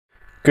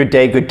Good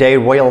day,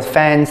 royal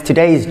fans.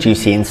 Today's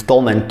juicy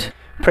installment.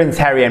 Prince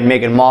Harry and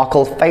Meghan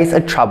Markle face a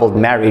troubled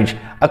marriage,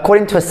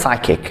 according to a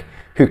psychic,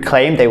 who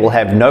claimed they will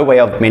have no way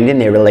of mending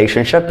their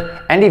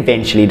relationship and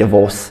eventually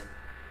divorce.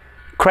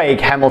 Craig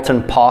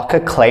Hamilton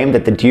Parker claimed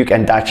that the Duke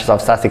and Duchess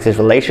of Sussex's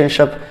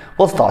relationship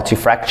will start to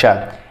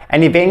fracture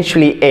and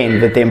eventually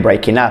end with them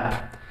breaking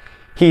up.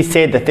 He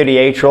said the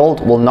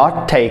 38-year-old will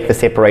not take the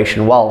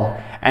separation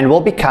well and will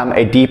become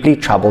a deeply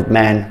troubled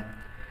man.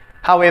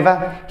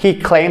 However, he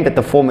claimed that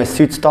the former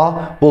Suits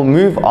star will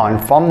move on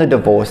from the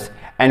divorce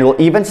and will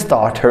even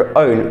start her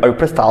own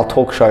Oprah-style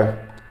talk show.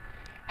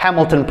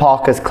 Hamilton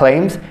Parker's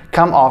claims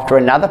come after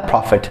another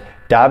prophet,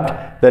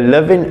 dubbed the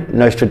living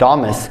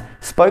Nostradamus,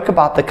 spoke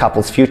about the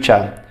couple's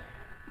future.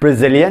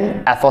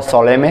 Brazilian Athos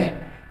Soleme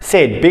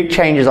said big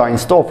changes are in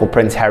store for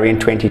Prince Harry in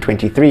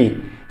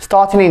 2023,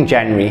 starting in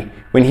January,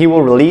 when he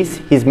will release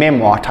his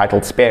memoir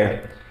titled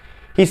Spare.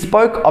 He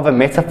spoke of a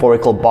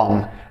metaphorical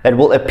bomb that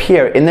will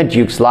appear in the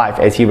Duke's life,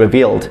 as he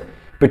revealed.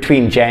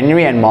 Between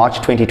January and March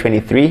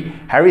 2023,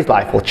 Harry's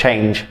life will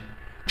change.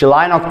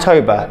 July and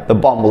October, the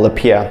bomb will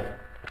appear.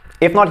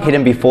 If not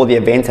hidden before the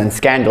events and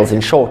scandals, in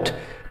short,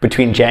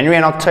 between January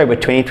and October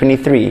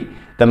 2023,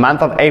 the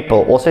month of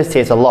April also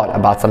says a lot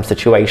about some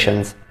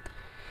situations.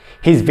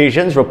 His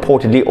visions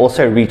reportedly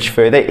also reach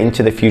further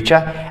into the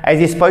future, as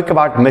he spoke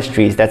about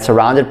mysteries that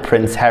surrounded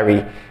Prince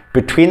Harry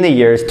between the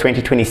years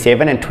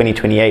 2027 and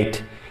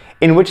 2028,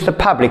 in which the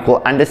public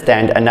will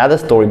understand another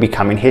story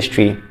becoming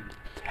history.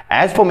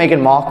 As for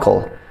Meghan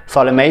Markle,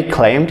 Solome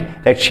claimed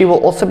that she will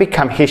also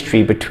become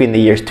history between the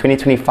years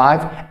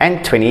 2025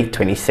 and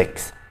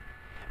 2026.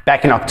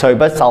 Back in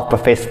October,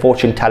 self-professed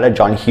fortune teller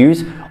John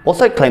Hughes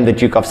also claimed the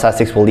Duke of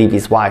Sussex will leave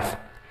his wife.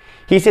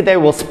 He said they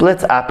will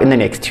split up in the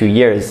next 2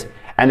 years,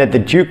 and that the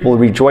Duke will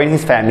rejoin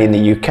his family in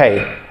the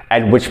UK,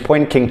 at which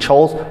point King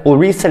Charles will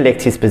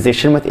reselect his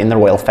position within the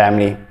royal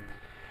family.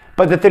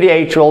 But the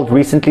 38-year-old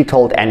recently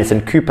told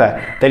Anderson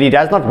Cooper that he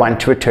does not want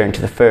to return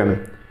to the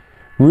firm.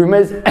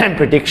 Rumours and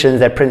predictions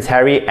that Prince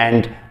Harry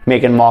and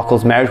Meghan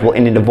Markle's marriage will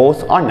end in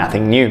divorce are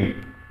nothing new.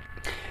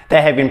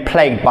 They have been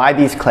plagued by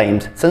these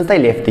claims since they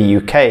left the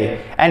UK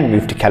and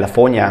moved to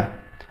California.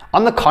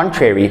 On the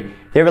contrary,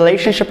 their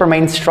relationship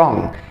remains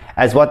strong,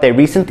 as what they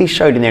recently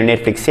showed in their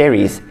Netflix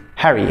series,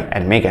 Harry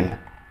and Meghan.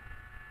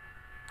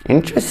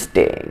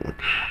 Interesting.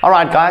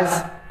 Alright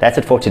guys, that's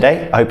it for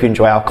today. I hope you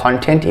enjoy our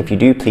content. If you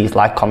do, please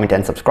like, comment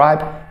and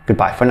subscribe.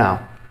 Goodbye for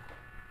now.